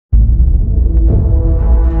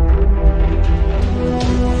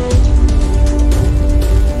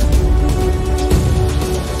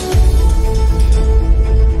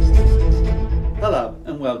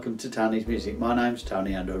to Tony's Music. My name's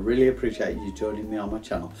Tony and I really appreciate you joining me on my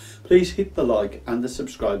channel. Please hit the like and the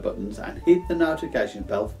subscribe buttons and hit the notification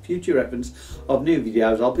bell for future reference of new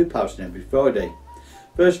videos I'll be posting every Friday.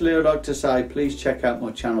 Firstly, I'd like to say please check out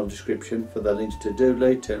my channel description for the links to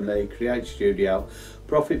Doodly, Toonly, Create Studio,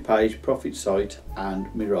 Profit Page, Profit Site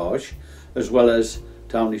and Mirage, as well as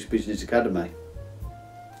Tony's Business Academy.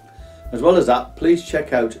 As well as that, please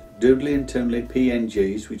check out Doodly and Toonly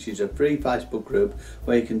PNGs, which is a free Facebook group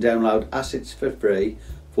where you can download assets for free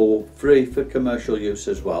for commercial use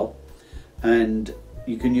as well, and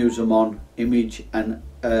you can use them on image and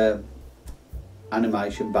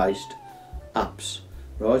animation based apps.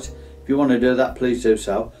 Right, if you want to do that, please do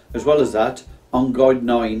so. As well as that, on Guide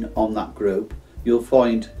 9 on that group you'll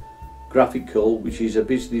find Graphical, which is a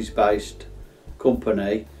business based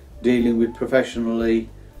company dealing with professionally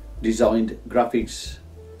designed graphics,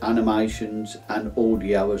 animations and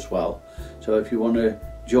audio as well. So if you want to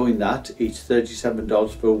join that, it's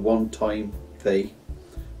 $37 for a one-time fee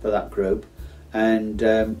for that group, and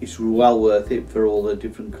it's well worth it for all the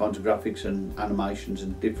different kinds of graphics and animations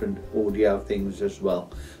and different audio things as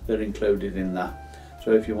well that are included in that.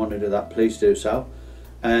 So if you want to do that, please do so.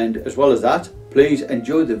 And as well as that, please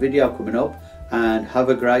enjoy the video coming up and have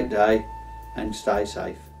a great day and stay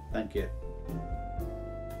safe. Thank you.